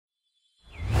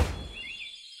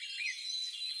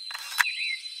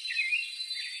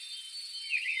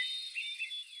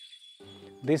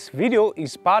This video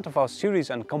is part of our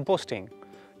series on composting.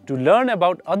 To learn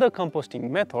about other composting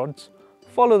methods,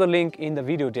 follow the link in the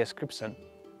video description.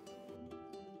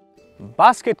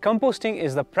 Basket composting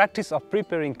is the practice of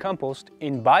preparing compost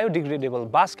in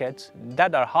biodegradable baskets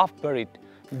that are half buried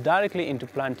directly into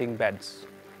planting beds.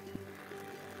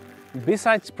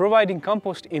 Besides providing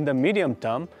compost in the medium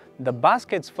term, the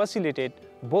baskets facilitate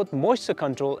both moisture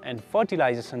control and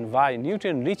fertilization via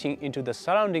nutrient leaching into the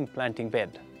surrounding planting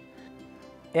bed.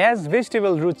 As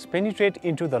vegetable roots penetrate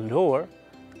into the lower,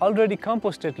 already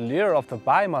composted layer of the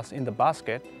biomass in the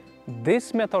basket,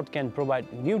 this method can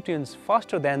provide nutrients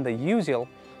faster than the usual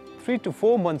 3 to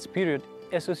 4 months period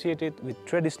associated with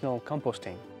traditional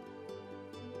composting.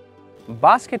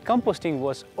 Basket composting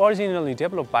was originally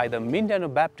developed by the Mindanao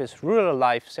Baptist Rural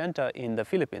Life Center in the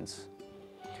Philippines.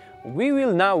 We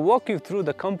will now walk you through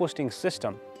the composting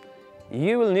system.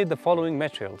 You will need the following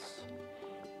materials: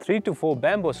 3 to 4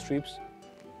 bamboo strips,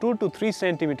 2 to 3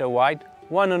 cm wide,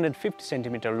 150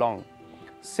 cm long,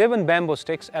 7 bamboo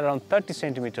sticks around 30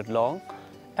 cm long,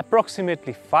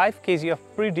 approximately 5 kg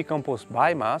of pre-decomposed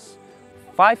biomass,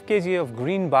 5 kg of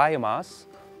green biomass,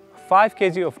 5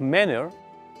 kg of manure.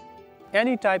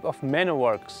 Any type of manure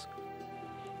works.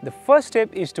 The first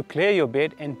step is to clear your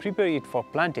bed and prepare it for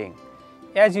planting,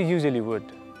 as you usually would.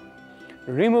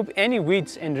 Remove any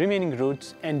weeds and remaining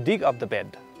roots and dig up the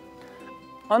bed.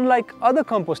 Unlike other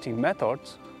composting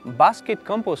methods, basket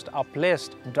compost are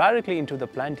placed directly into the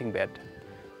planting bed.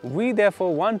 We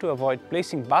therefore want to avoid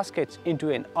placing baskets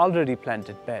into an already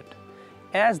planted bed,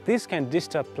 as this can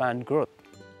disturb plant growth.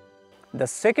 The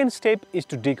second step is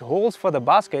to dig holes for the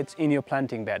baskets in your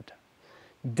planting bed.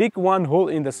 Dig one hole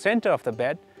in the center of the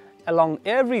bed along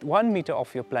every 1 meter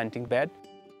of your planting bed.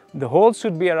 The hole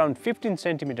should be around 15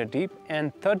 cm deep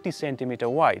and 30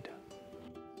 cm wide.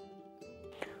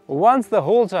 Once the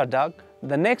holes are dug,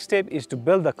 the next step is to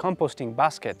build the composting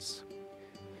baskets.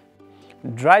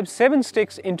 Drive 7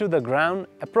 sticks into the ground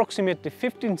approximately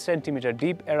 15 cm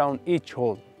deep around each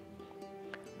hole.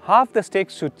 Half the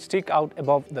sticks should stick out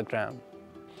above the ground.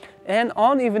 An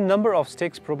uneven number of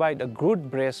sticks provide a good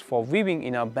brace for weaving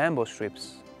in our bamboo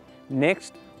strips.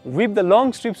 Next, weave the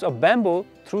long strips of bamboo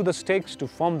through the sticks to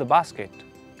form the basket.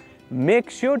 Make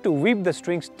sure to weave the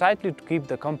strings tightly to keep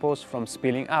the compost from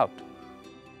spilling out.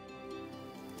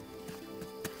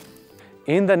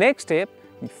 In the next step,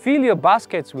 fill your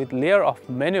baskets with layer of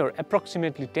manure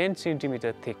approximately 10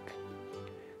 cm thick.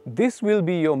 This will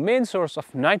be your main source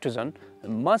of nitrogen,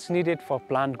 much needed for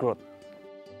plant growth.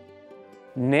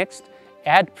 Next,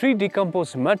 add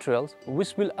pre-decomposed materials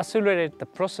which will accelerate the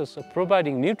process of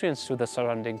providing nutrients to the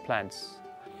surrounding plants.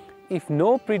 If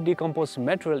no pre-decomposed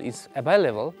material is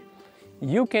available,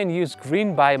 you can use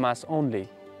green biomass only.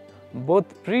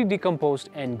 Both pre-decomposed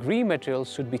and green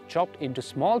materials should be chopped into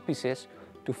small pieces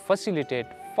to facilitate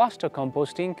faster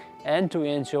composting and to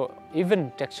ensure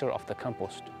even texture of the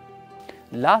compost.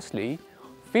 Lastly,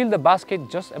 fill the basket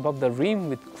just above the rim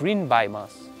with green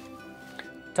biomass.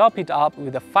 Top it up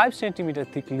with a 5 cm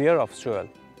thick layer of soil.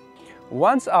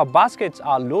 Once our baskets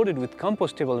are loaded with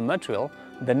compostable material,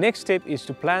 the next step is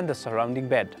to plant the surrounding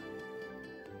bed.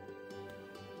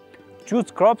 Choose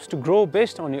crops to grow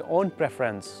based on your own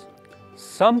preference.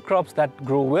 Some crops that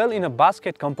grow well in a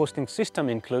basket composting system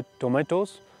include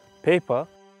tomatoes, pepper,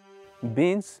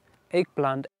 beans,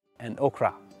 eggplant, and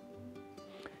okra.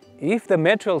 If the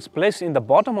materials placed in the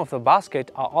bottom of the basket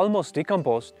are almost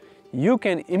decomposed, you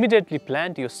can immediately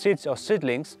plant your seeds or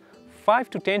seedlings 5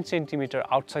 to 10 cm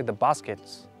outside the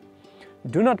baskets.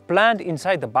 Do not plant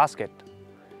inside the basket.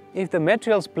 If the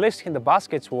materials placed in the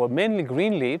baskets were mainly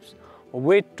green leaves,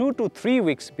 wait 2 to 3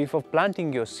 weeks before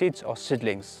planting your seeds or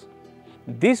seedlings.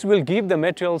 This will give the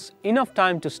materials enough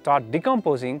time to start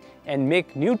decomposing and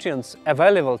make nutrients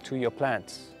available to your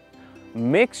plants.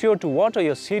 Make sure to water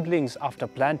your seedlings after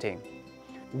planting.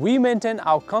 We maintain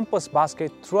our compost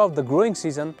basket throughout the growing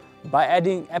season by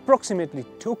adding approximately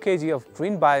 2 kg of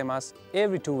green biomass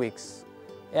every 2 weeks,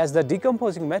 as the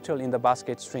decomposing material in the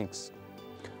basket shrinks.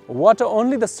 Water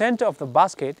only the center of the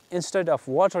basket instead of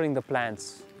watering the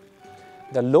plants.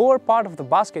 The lower part of the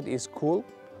basket is cool,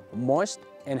 moist,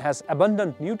 and has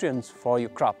abundant nutrients for your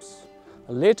crops.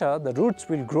 Later, the roots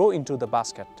will grow into the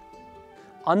basket.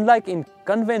 Unlike in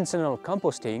conventional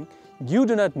composting, you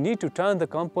do not need to turn the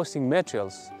composting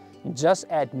materials, just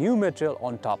add new material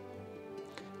on top.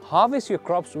 Harvest your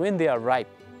crops when they are ripe.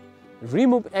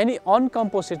 Remove any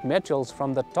uncomposted materials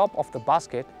from the top of the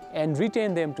basket and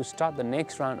retain them to start the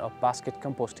next round of basket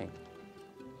composting.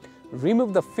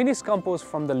 Remove the finished compost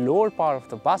from the lower part of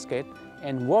the basket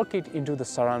and work it into the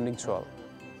surrounding soil.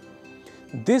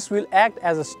 This will act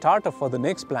as a starter for the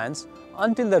next plants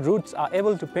until the roots are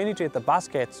able to penetrate the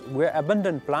baskets where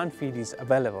abundant plant feed is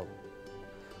available.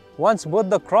 Once both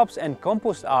the crops and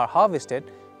compost are harvested,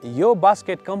 your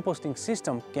basket composting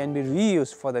system can be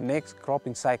reused for the next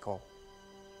cropping cycle.